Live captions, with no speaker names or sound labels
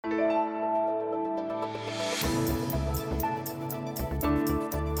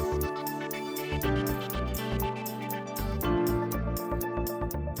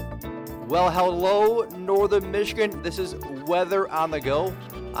Well, hello, Northern Michigan. This is Weather on the Go.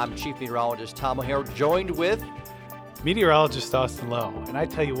 I'm Chief Meteorologist Tom O'Hare, joined with meteorologist Austin Lowe. And I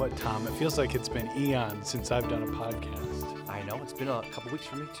tell you what, Tom, it feels like it's been eons since I've done a podcast. I know, it's been a couple weeks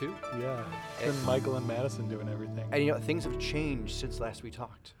for me, too. Yeah, it's been Michael and Madison doing everything. And, you know, things have changed since last we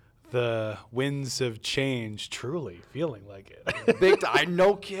talked. The winds have changed, truly, feeling like it. Big time,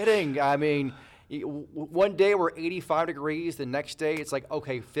 no kidding. I mean, one day we're 85 degrees. The next day it's like,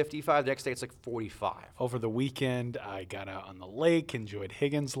 okay, 55. The next day it's like 45. Over the weekend, I got out on the lake, enjoyed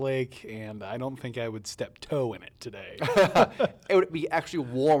Higgins Lake, and I don't think I would step toe in it today. It would be actually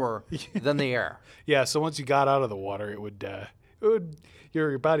warmer than the air. Yeah, so once you got out of the water, it would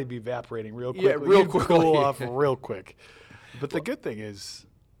your body be evaporating real quickly. Yeah, real You'd quickly. cool off real quick. But the good thing is,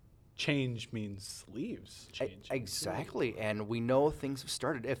 change means leaves change. Exactly, and we know things have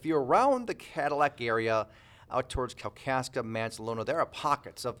started. If you're around the Cadillac area, out towards Kalkaska, Manzanillo, there are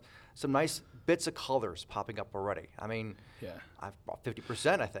pockets of some nice bits of colors popping up already. I mean, Yeah. I've about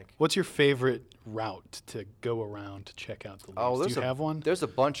 50%, I think. What's your favorite route to go around to check out the leaves? Do you have one? There's a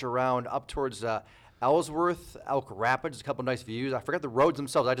bunch around up towards Ellsworth, Elk Rapids, a couple nice views. I forget the roads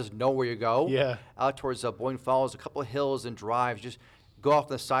themselves. I just know where you go. Yeah. Out towards Boyne Falls, a couple of hills and drives. Just go off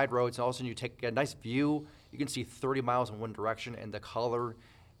the side roads, and all of a sudden you take a nice view. You can see 30 miles in one direction, and the color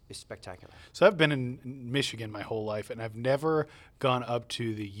is spectacular. So I've been in Michigan my whole life, and I've never gone up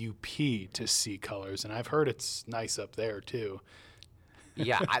to the UP to see colors, and I've heard it's nice up there too.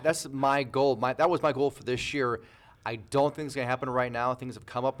 Yeah, that's my goal. That was my goal for this year. I don't think it's going to happen right now. Things have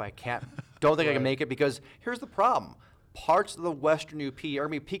come up. Don't think I can make it because here's the problem. Parts of the western UP are going to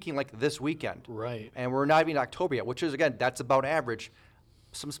be peaking like this weekend. Right. And we're not even in October yet, which is, again, that's about average.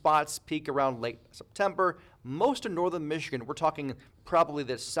 Some spots peak around late September. Most of northern Michigan, we're talking probably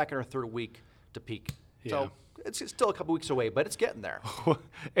the second or third week to peak. Yeah. So it's still a couple weeks away, but it's getting there.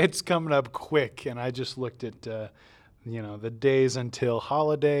 It's coming up quick, and I just looked at the days until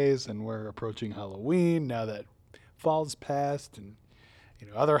holidays, and we're approaching Halloween now that fall's passed, and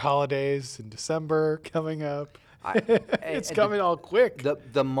other holidays in December coming up. It's coming all quick.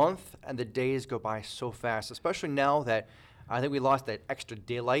 The month and the days go by so fast, especially now that I think we lost that extra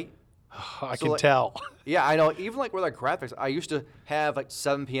daylight. I can tell. Yeah, I know. Even like with our graphics, I used to have like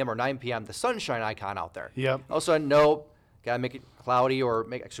 7 p.m. or 9 p.m. the sunshine icon out there. Yep. All of a sudden, no, gotta make it cloudy or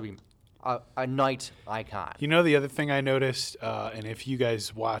make actually a night icon. The other thing I noticed, and if you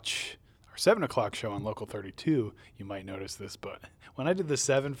guys watch our 7 o'clock show on Local 32, you might notice this, but when I did the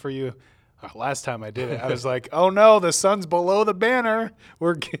 7 for you, last time I did it, I was like, oh no, the sun's below the banner.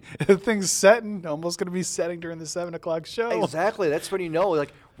 The thing's setting, almost going to be setting during the 7 o'clock show. Exactly. That's when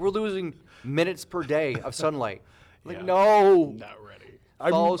like, we're losing minutes per day of sunlight. Like, Yeah. No. Not ready.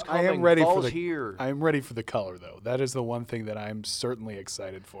 Fall's coming. I am ready Fall's for here. I am ready for the color, though. That is the one thing that I'm certainly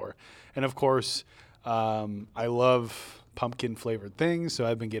excited for. And of course, I love pumpkin-flavored things, so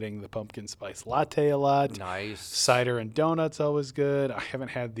I've been getting the pumpkin spice latte a lot. Nice. Cider and donuts always good. I haven't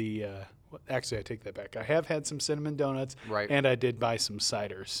had the actually, I take that back. I have had some cinnamon donuts, Right. and I did buy some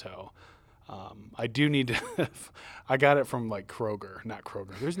cider. So I do need to. I got it from like Kroger, not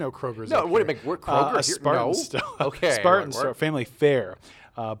Kroger. There's no Kroger's. No, up what do here. you make? We're Kroger A here? Spartan No. store. Okay, Spartan right, store, work. Family Fare.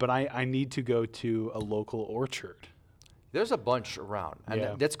 But I need to go to a local orchard. There's a bunch around, and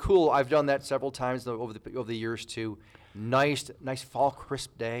Yeah. that's cool. I've done that several times over the years too. Nice fall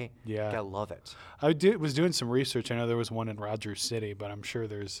crisp day. Yeah. I love it. I was doing some research. I know there was one in Rogers City, but I'm sure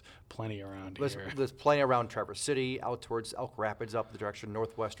there's plenty around here. There's plenty around Traverse City, out towards Elk Rapids, up the direction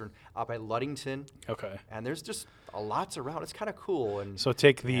northwestern, up by Ludington, Okay. and there's just a lots around. It's kind of cool. And So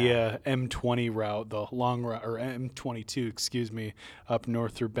take the M20 route, the long route, or M22, excuse me, up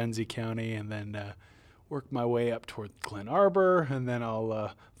north through Benzie County, and then work my way up toward Glen Arbor, and then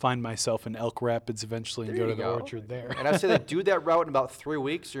I'll find myself in Elk Rapids eventually and There go you to the orchard there. And I say they do that route in about 3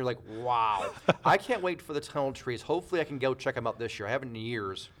 weeks. You're like, wow. I can't wait for the tunnel trees. Hopefully I can go check them out this year. I haven't in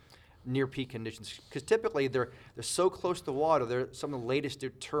years near peak conditions because typically they're so close to the water. They're some of the latest to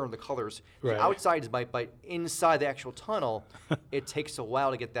turn the colors. Right. The outside is but inside the actual tunnel, it takes a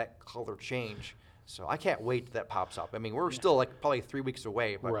while to get that color change. So I can't wait till that pops up. I mean, we're still like probably 3 weeks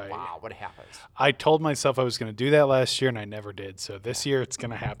away, but Right. wow, what happens? I told myself I was going to do that last year, and I never did. So this year it's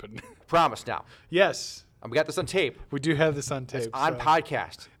going to happen. Promise now. Yes, We got this on tape. we do have this on tape. It's on so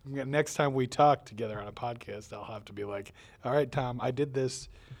podcast. next time we talk together on a podcast, I'll have to be like, all right, Tom, I did this.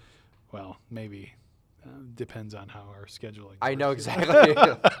 Well, maybe. Depends on how our scheduling I know works. exactly.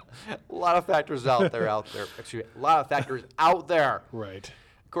 A lot of factors out there. Excuse me, a lot of factors out there. Right.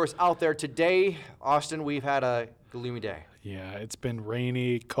 Of course, out there today, Austin, we've had a gloomy day. Yeah, it's been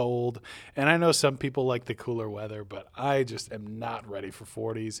rainy, cold, and I know some people like the cooler weather, but I just am not ready for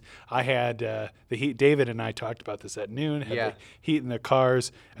 40s. I had the heat. David and I talked about this at noon, had the heat in the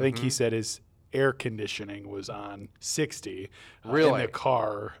cars. I think he said his air conditioning was on 60 Really? in the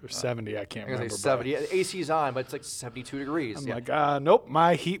car, or 70, I can't remember. 70. AC's on, but it's like 72 degrees. I'm like, nope,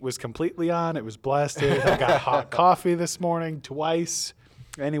 my heat was completely on. It was blasted. I got hot coffee this morning twice.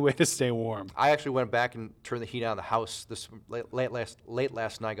 Any way to stay warm. I actually went back and turned the heat on in the house this late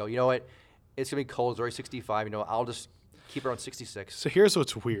last night. I go, you know what? It's going to be cold. It's already 65. You know, I'll just keep it around 66. So here's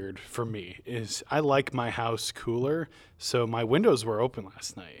what's weird for me is I like my house cooler, so my windows were open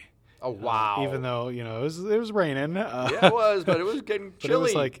last night. Oh, wow. Even though, it was raining. Yeah, it was, but it was getting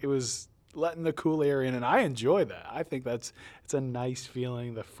chilly. But it was letting the cool air in, and I enjoy that. I think it's a nice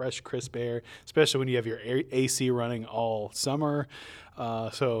feeling, the fresh, crisp air, especially when you have your AC running all summer.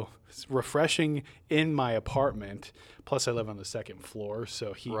 So it's refreshing in my apartment. Plus, I live on the second floor,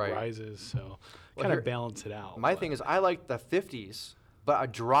 so heat rises. So kind of balance it out. My thing is, I like the 50s, but a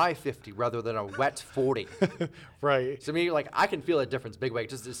dry 50 rather than a wet 40. Right. So me, like, I can feel a difference big way.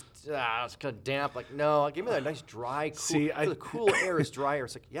 Just this, it's kind of damp. Like, no, give me that nice dry, cool. The cool air is drier.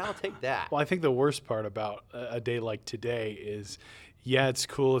 It's like, yeah, I'll take that. Well, I think the worst part about a day like today is, yeah, it's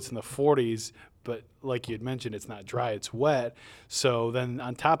cool. It's in the 40s. But like you had mentioned, it's not dry, it's wet. So then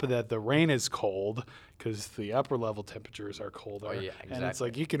on top of that, the rain is cold because the upper level temperatures are colder. Oh, yeah, exactly. And it's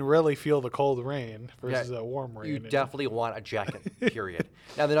like you can really feel the cold rain versus a warm rain. You definitely want a jacket, period.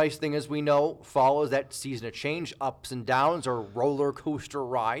 Now, the nice thing is we know fall is that season of change, ups and downs or roller coaster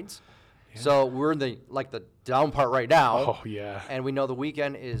rides. Yeah. So we're in the down part right now. Oh, yeah. And we know the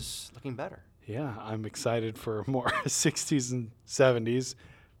weekend is looking better. Yeah, I'm excited for more 60s and 70s.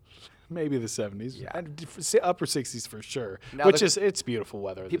 Maybe the 70s. Yeah. Upper 60s for sure. Now it's beautiful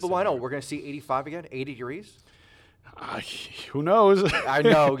weather. People want to know, we're going to see 85 again, 80 degrees? Who knows? I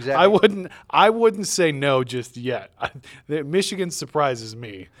know, exactly. I wouldn't say no just yet. Michigan surprises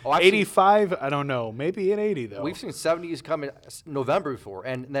me. 85, I don't know. Maybe an 80, though. We've seen 70s come in November before,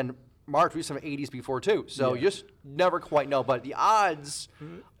 and then March, we've seen 80s before, too. So you just never quite know. But the odds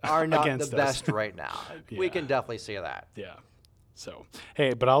are not the best right now. We can definitely say that. Yeah. So,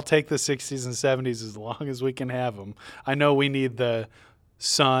 hey, but I'll take the 60s and 70s as long as we can have them. I know we need the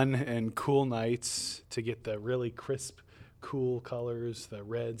sun and cool nights to get the really crisp, cool colors, the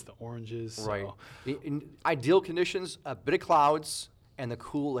reds, the oranges. Right. In ideal conditions, a bit of clouds and the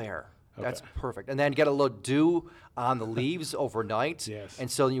cool air. Okay. That's perfect. And then get a little dew on the leaves overnight. Yes.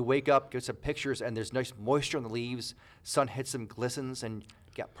 And so you wake up, get some pictures, and there's nice moisture on the leaves. Sun hits them, glistens, and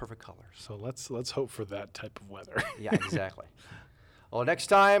get perfect colors. So let's hope for that type of weather. Yeah, exactly. Well, next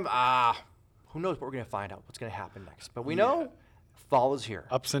time, who knows what we're going to find out, what's going to happen next. But we know fall is here.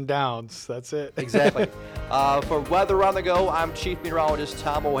 Ups and downs. That's it. Exactly. For Weather on the Go, I'm Chief Meteorologist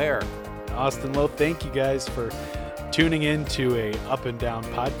Tom O'Hare. Austin Lowe, thank you guys for tuning in to a Up and Down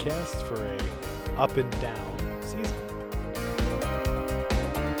podcast for a Up and Down